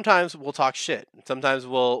listen, sometimes we'll talk shit. Sometimes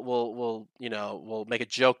we'll you know, we'll make a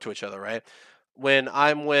joke to each other, right? When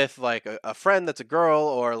I'm with like a friend that's a girl,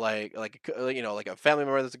 or you know, like a family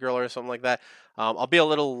member that's a girl or something like that, I'll be a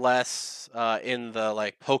little less in the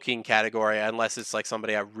like poking category, unless it's like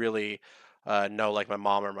somebody I really know, like my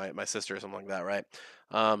mom or my sister or something like that, right?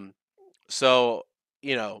 Um, so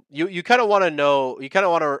you know, you kind of want to know, you kind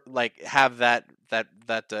of want to like have that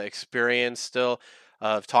experience still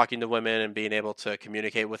of talking to women and being able to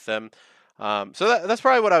communicate with them. So that's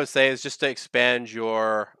probably what I would say, is just to expand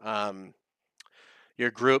your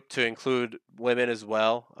group to include women as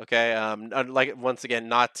well. Okay, like once again,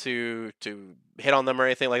 not to hit on them or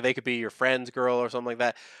anything. Like they could be your friend's girl or something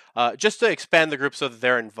like that. Just to expand the group so that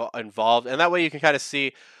they're involved, and that way you can kind of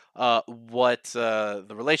see what the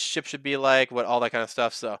relationship should be like, what all that kind of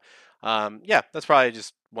stuff. So yeah, that's probably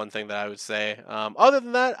just one thing that I would say. Other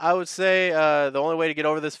than that, I would say the only way to get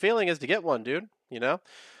over this feeling is to get one, dude. You know.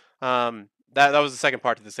 That was the second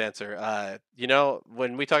part to this answer. You know,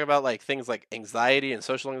 when we talk about like things like anxiety and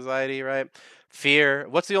social anxiety, right? Fear.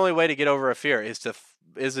 What's the only way to get over a fear? Is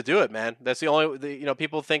to do it, man. That's you know,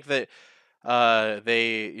 people think that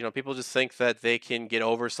you know, people just think that they can get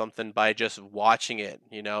over something by just watching it.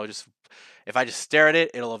 You know, just if I just stare at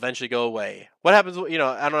it, it'll eventually go away. What happens? You know,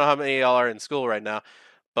 I don't know how many of y'all are in school right now,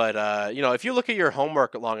 but you know, if you look at your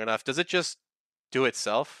homework long enough, does it just do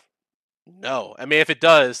itself? No. I mean, if it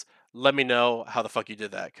does, let me know how the fuck you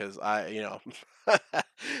did that, because you know,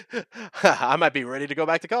 I might be ready to go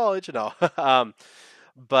back to college. No.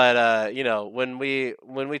 But you know, when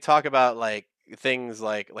we talk about like things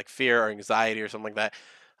like fear or anxiety or something like that,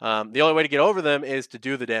 the only way to get over them is to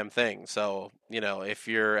do the damn thing. So you know, if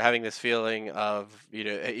you're having this feeling of, you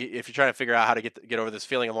know, if you're trying to figure out how to get over this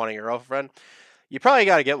feeling of wanting a girlfriend, you probably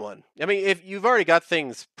got to get one. I mean, if you've already got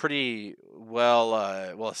things pretty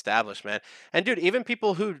well established, man. And dude, even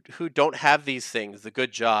people who don't have these things, the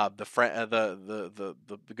good job, the friend, the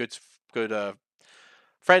good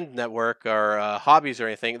friend network, or hobbies or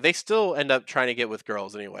anything, they still end up trying to get with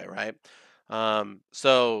girls anyway, right?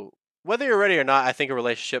 So whether you're ready or not, I think a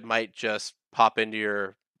relationship might just pop into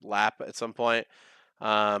your lap at some point.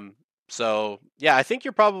 Um, so yeah, I think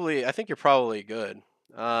you're probably good.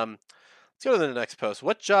 Let's go to the next post.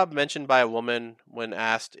 What job mentioned by a woman when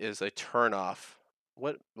asked is a turnoff?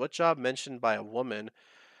 What job mentioned by a woman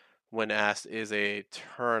when asked is a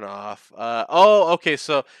turnoff? Oh, okay.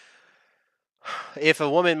 So if a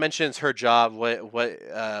woman mentions her job, what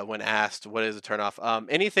when asked, what is a turnoff?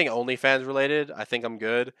 Anything OnlyFans related, I think I'm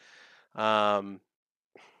good. Um,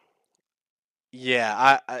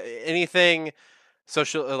 yeah, anything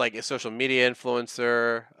social, like a social media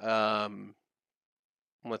influencer.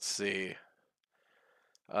 Let's see.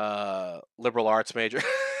 Liberal arts major.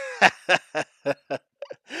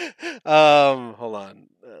 Hold on.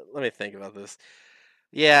 Let me think about this.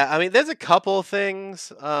 Yeah, I mean, there's a couple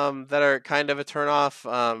things that are kind of a turnoff.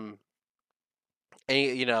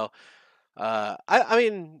 And you know, I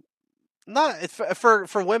mean, not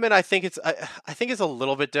for women. I think I think it's a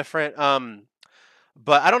little bit different.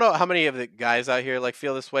 But I don't know how many of the guys out here like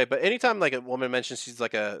feel this way. But anytime like a woman mentions she's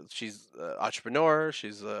a entrepreneur, she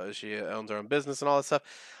owns her own business and all that stuff,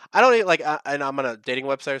 I don't even like. And I'm on a dating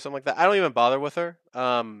website or something like that. I don't even bother with her.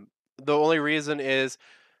 The only reason is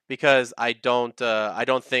because I don't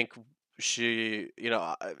think she, you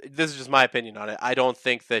know, this is just my opinion on it. I don't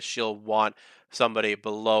think that she'll want somebody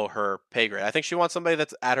below her pay grade. I think she wants somebody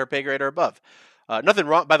that's at her pay grade or above. Nothing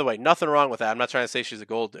wrong, by the way. Nothing wrong with that. I'm not trying to say she's a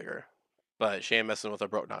gold digger, but she ain't messing with her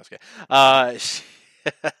bro. No, I was kidding.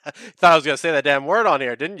 Thought I was gonna say that damn word on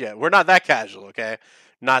here, didn't you? We're not that casual, okay?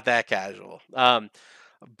 Not that casual.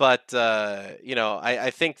 But you know, I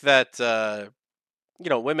think that you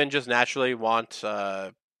know, women just naturally want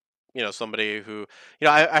somebody who,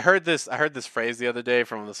 I heard this phrase the other day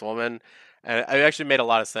from this woman, and it actually made a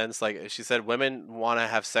lot of sense. Like she said, women want to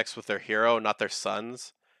have sex with their hero, not their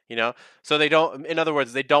sons. You know, so they don't. In other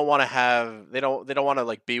words, they don't want to have. They don't want to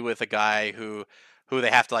like be with a guy who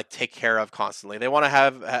they have to like take care of constantly. They want to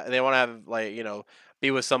have. They want to have like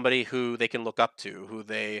be with somebody who they can look up to, who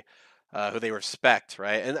they respect,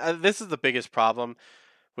 right? And this is the biggest problem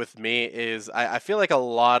with me is I feel like a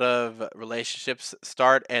lot of relationships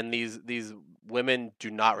start and these women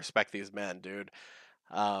do not respect these men, dude.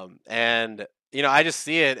 And I just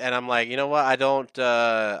see it and I'm like, you know what?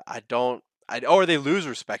 Or they lose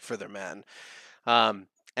respect for their men.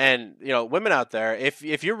 And women out there,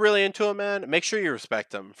 if you're really into a man, make sure you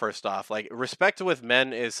respect them first off. Like respect with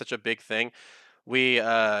men is such a big thing. We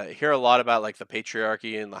hear a lot about like the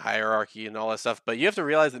patriarchy and the hierarchy and all that stuff, but you have to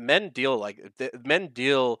realize that men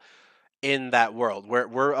deal in that world.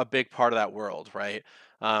 We're a big part of that world, right?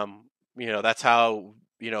 That's how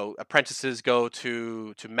apprentices go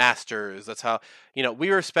to masters. That's how we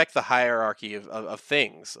respect the hierarchy of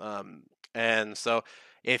things. And so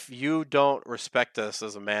if you don't respect us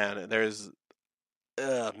as a man,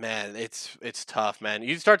 man, it's tough, man.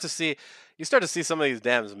 You start to see some of these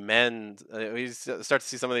damn men. Start to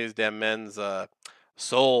see some of these damn men's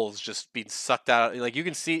souls just being sucked out. Like you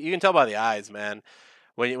can tell by the eyes, man.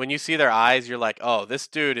 When you see their eyes, you're like, oh, this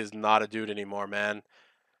dude is not a dude anymore, man.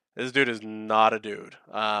 This dude is not a dude.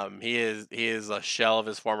 He is a shell of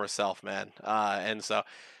his former self, man. And so,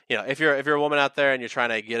 if you're a woman out there and you're trying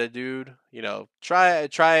to get a dude, try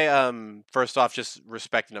first off just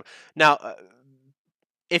respecting him. Now,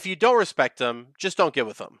 if you don't respect him, just don't get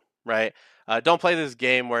with him, right? Don't play this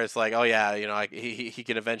game where it's like, oh yeah, he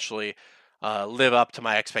can eventually live up to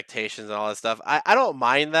my expectations and all that stuff. I don't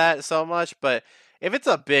mind that so much, but if it's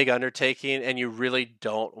a big undertaking and you really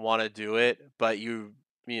don't want to do it, but you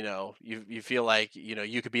feel like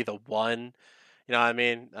you could be the one, you know what I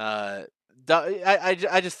mean? I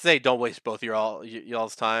just say don't waste both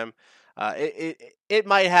y'all's time. It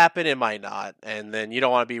might happen, it might not, and then you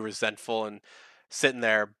don't want to be resentful and sitting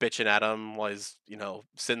there bitching at him while he's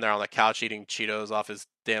sitting there on the couch eating Cheetos off his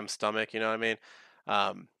damn stomach. You know what I mean?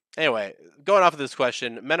 Anyway, going off of this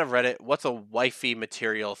question, men of Reddit, what's a wifey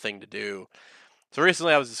material thing to do? So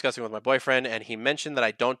recently I was discussing with my boyfriend and he mentioned that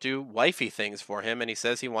I don't do wifey things for him and he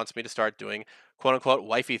says he wants me to start doing quote unquote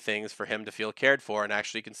wifey things for him to feel cared for and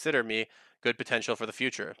actually consider me good potential for the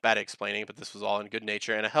future. Bad explaining, but this was all in good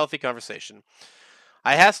nature and a healthy conversation.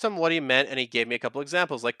 I asked him what he meant and he gave me a couple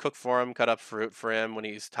examples like cook for him, cut up fruit for him when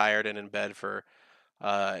he's tired and in bed for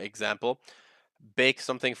example, bake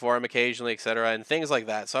something for him occasionally, etc., and things like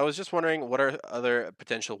that. So I was just wondering what are other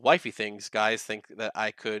potential wifey things guys think that I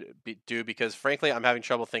could do because frankly I'm having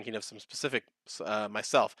trouble thinking of some specific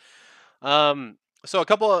myself. So a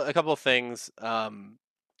couple of things. For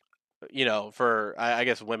I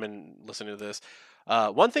guess women listening to this.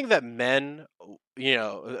 One thing that men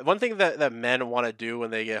want to do when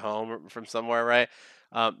they get home from somewhere, right?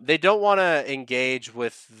 They don't want to engage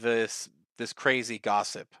with this crazy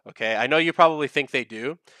gossip. Okay, I know you probably think they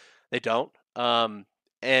do. They don't. And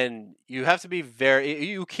you have to be very.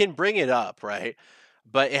 You can bring it up, right?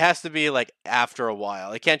 But it has to be like after a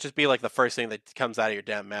while. It can't just be like the first thing that comes out of your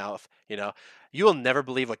damn mouth. You will never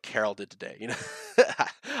believe what Carol did today. I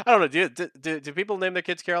don't know. Do people name their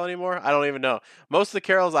kids Carol anymore? I don't even know. Most of the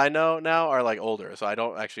Carols I know now are like older, so I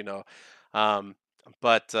don't actually know. Um,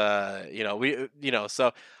 but so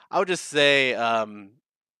I would just say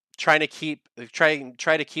try to keep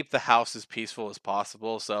the house as peaceful as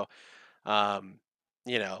possible. So that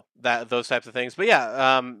those types of things. But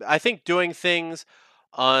yeah, I think doing things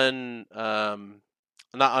un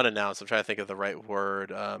not unannounced. I'm trying to think of the right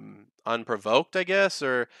word. Unprovoked, I guess,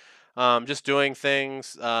 or just doing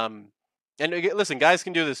things. And listen, guys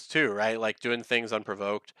can do this too, right? Like doing things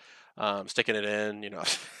unprovoked, sticking it in.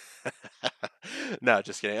 No,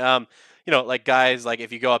 just kidding. Like guys, like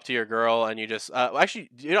if you go up to your girl and you just actually,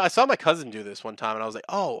 I saw my cousin do this one time, and I was like,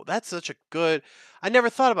 oh, that's such a good. I never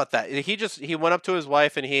thought about that. He went up to his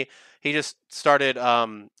wife and he just started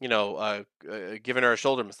giving her a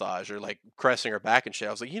shoulder massage or like caressing her back and shit.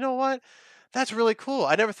 I was like, you know what? That's really cool.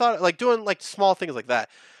 I never thought like doing like small things like that.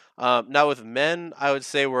 Now with men, I would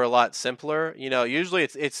say we're a lot simpler. Usually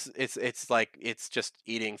it's like it's just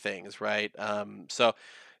eating things, right? So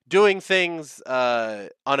doing things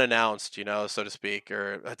unannounced, so to speak,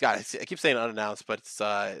 or God, I keep saying unannounced, but it's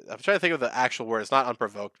I'm trying to think of the actual word. It's not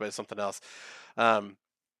unprovoked, but it's something else. Um,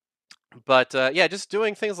 but yeah, just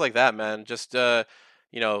doing things like that, man. Just I'm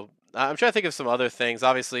trying to think of some other things.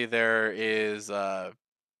 Obviously, there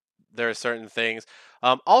are certain things.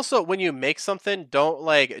 Also, when you make something,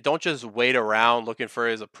 don't just wait around looking for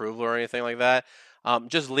his approval or anything like that.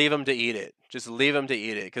 Just leave him to eat it. Just leave him to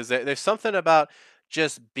eat it, because there's something about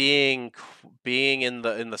just being in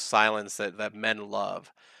the silence that men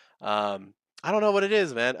love. I don't know what it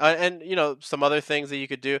is, man. And some other things that you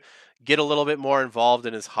could do. Get a little bit more involved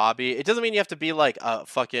in his hobby. It doesn't mean you have to be like a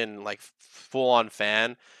fucking like full on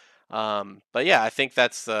fan. But yeah, I think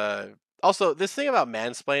that's also this thing about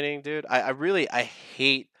mansplaining, dude. I really I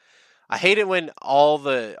hate it when all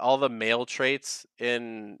the male traits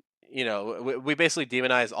in we basically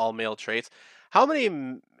demonize all male traits. How many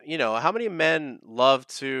men love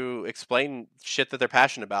to explain shit that they're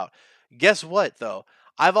passionate about? Guess what though?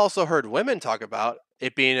 I've also heard women talk about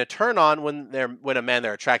it being a turn on when a man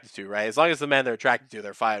they're attracted to, right? As long as the man they're attracted to,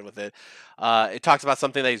 they're fine with it. It talks about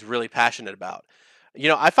something that he's really passionate about.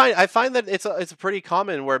 I find that it's a pretty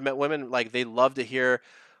common where women like they love to hear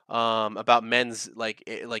about men's like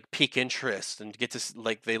peak interest and get to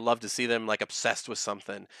like they love to see them like obsessed with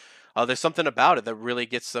something. There's something about it that really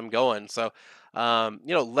gets them going. So,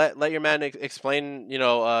 let your man explain. Get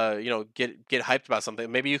hyped about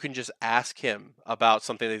something. Maybe you can just ask him about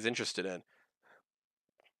something that he's interested in.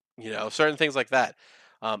 Certain things like that.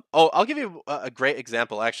 I'll give you a great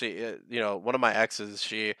example. Actually, one of my exes,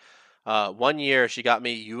 one year she got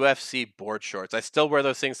me UFC board shorts. I still wear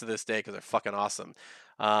those things to this day because they're fucking awesome.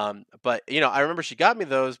 But I remember she got me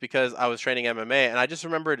those because I was training MMA, and I just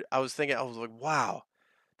remembered I was thinking I was like, wow,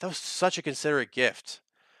 that was such a considerate gift.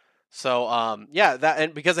 So yeah, that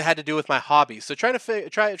and because it had to do with my hobby. So trying to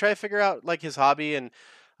try to figure out like his hobby and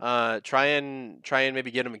try and maybe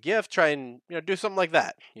get him a gift. Try and do something like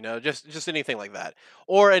that. Just anything like that.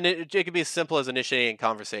 Or and it could be as simple as initiating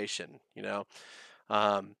conversation.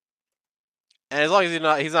 Um, and as long as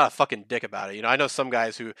he's not a fucking dick about it. I know some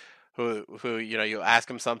guys who you ask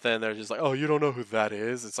them something, they're just like, oh, you don't know who that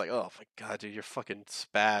is. It's like, oh my god, dude, you're fucking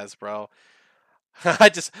spaz, bro. I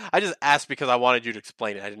just asked because I wanted you to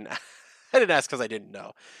explain it. I didn't I didn't ask because I didn't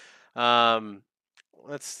know. Um,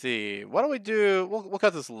 let's see. Why don't we do? We'll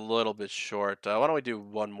cut this a little bit short. Why don't we do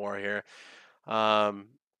one more here? Um,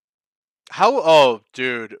 how? Oh,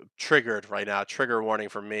 dude, triggered right now. Trigger warning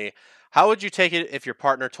for me. How would you take it if your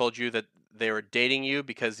partner told you that they were dating you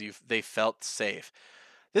because they felt safe?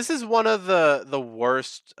 This is one of the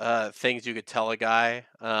worst things you could tell a guy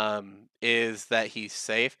is that he's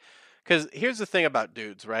safe. Because here's the thing about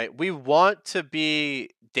dudes, right? We want to be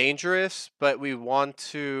dangerous, but we want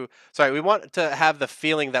to have the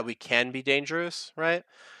feeling that we can be dangerous, right?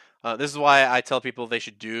 This is why I tell people they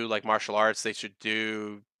should do like martial arts, they should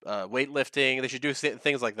do weightlifting, they should do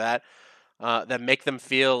things like that that make them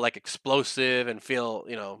feel like explosive and feel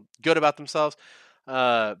good about themselves.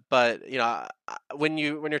 But when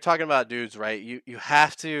you're talking about dudes, right? You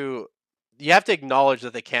have to acknowledge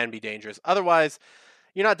that they can be dangerous. Otherwise,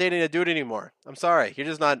 you're not dating a dude anymore. I'm sorry, you're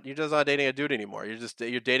just not dating a dude anymore.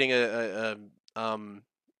 You're dating I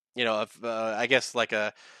guess like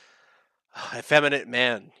a effeminate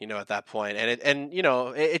man, at that point. And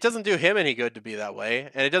it doesn't do him any good to be that way,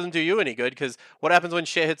 and it doesn't do you any good because what happens when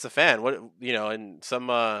shit hits the fan? And some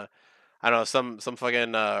I don't know, some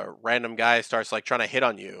fucking random guy starts like trying to hit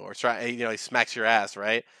on you or he smacks your ass,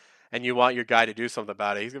 right? And you want your guy to do something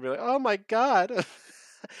about it. He's gonna be like, "Oh my god,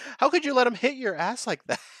 how could you let him hit your ass like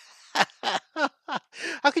that?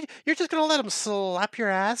 How could you're just gonna let him slap your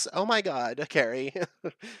ass? Oh my god, Carrie."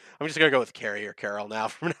 I'm just gonna go with Carrie or Carol now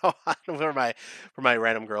from now on for my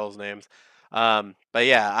random girls' names. But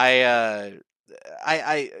yeah,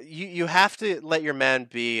 you have to let your man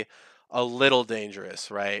be a little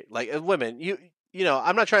dangerous, right? Like women,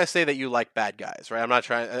 I'm not trying to say that you like bad guys, right? I'm not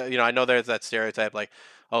trying, I know there's that stereotype like,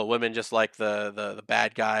 oh, women just like the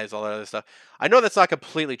bad guys, all that other stuff. I know that's not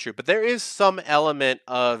completely true, but there is some element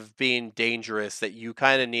of being dangerous that you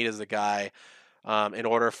kind of need as a guy, in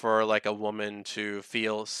order for like a woman to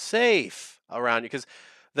feel safe around you. Because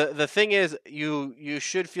the thing is, you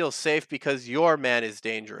should feel safe because your man is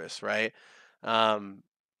dangerous, right? Um,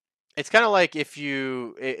 it's kind of like if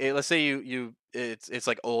let's say it's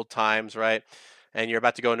like old times, right? And you're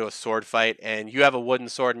about to go into a sword fight, and you have a wooden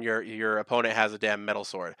sword, and your opponent has a damn metal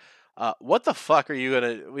sword. What the fuck are you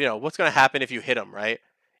gonna, what's gonna happen if you hit him, right?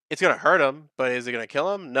 It's gonna hurt him, but is it gonna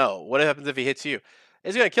kill him? No. What happens if he hits you?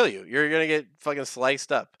 It's gonna kill you. You're gonna get fucking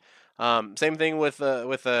sliced up. Same thing with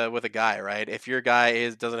a guy, right? If your guy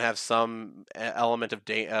doesn't have some element of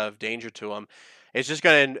danger to him, it's just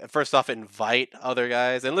gonna first off invite other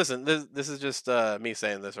guys. And listen, this is just me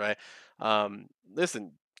saying this, right?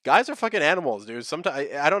 Listen, guys are fucking animals, dude. Sometimes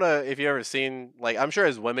I don't know if you ever seen, like, I'm sure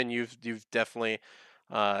as women you've definitely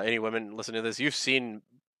any women listen to this, you've seen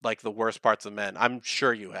like the worst parts of men. I'm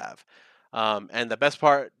sure you have. And the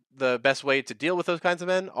best way to deal with those kinds of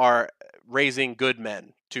men are raising good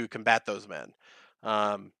men to combat those men.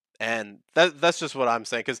 And that's just what I'm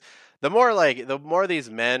saying. Because the more these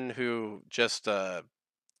men who just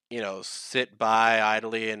sit by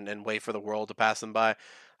idly and wait for the world to pass them by,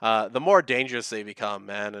 the more dangerous they become,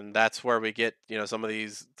 man. And that's where we get some of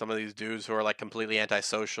these dudes who are like completely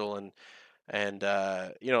antisocial and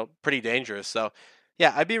pretty dangerous. So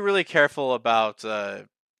yeah, I'd be really careful about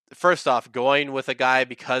first off going with a guy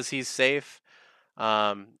because he's safe.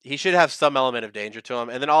 He should have some element of danger to him,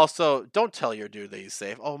 and then also don't tell your dude that he's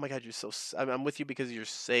safe. Oh my God, I'm with you because you're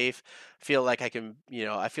safe. Feel like I can,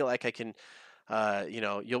 I feel like I can.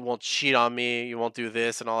 You won't cheat on me, you won't do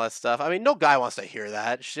this and all that stuff. I mean, no guy wants to hear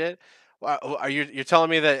that shit. Are you're telling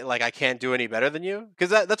me that like I can't do any better than you? Because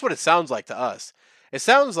that's what it sounds like to us. It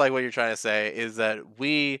sounds like what you're trying to say is that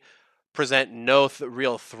we present no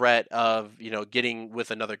real threat of getting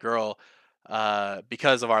with another girl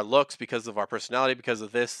because of our looks, because of our personality, because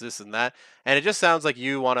of this, and that. And it just sounds like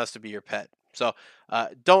you want us to be your pet. So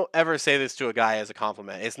don't ever say this to a guy as a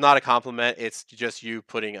compliment. It's not a compliment. It's just you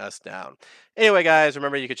putting us down. Anyway, guys,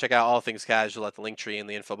 remember you can check out all things casual at the link tree in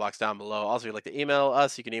the info box down below. Also, if you'd like to email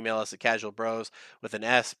us, you can email us at casualbros with an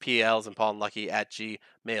S, PLs, and Paul and Lucky at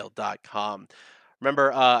gmail.com.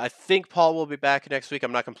 Remember, I think Paul will be back next week.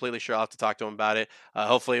 I'm not completely sure. I'll have to talk to him about it.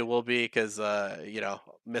 Hopefully it will be because,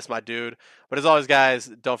 miss my dude. But as always, guys,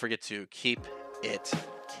 don't forget to keep it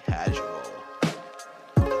casual.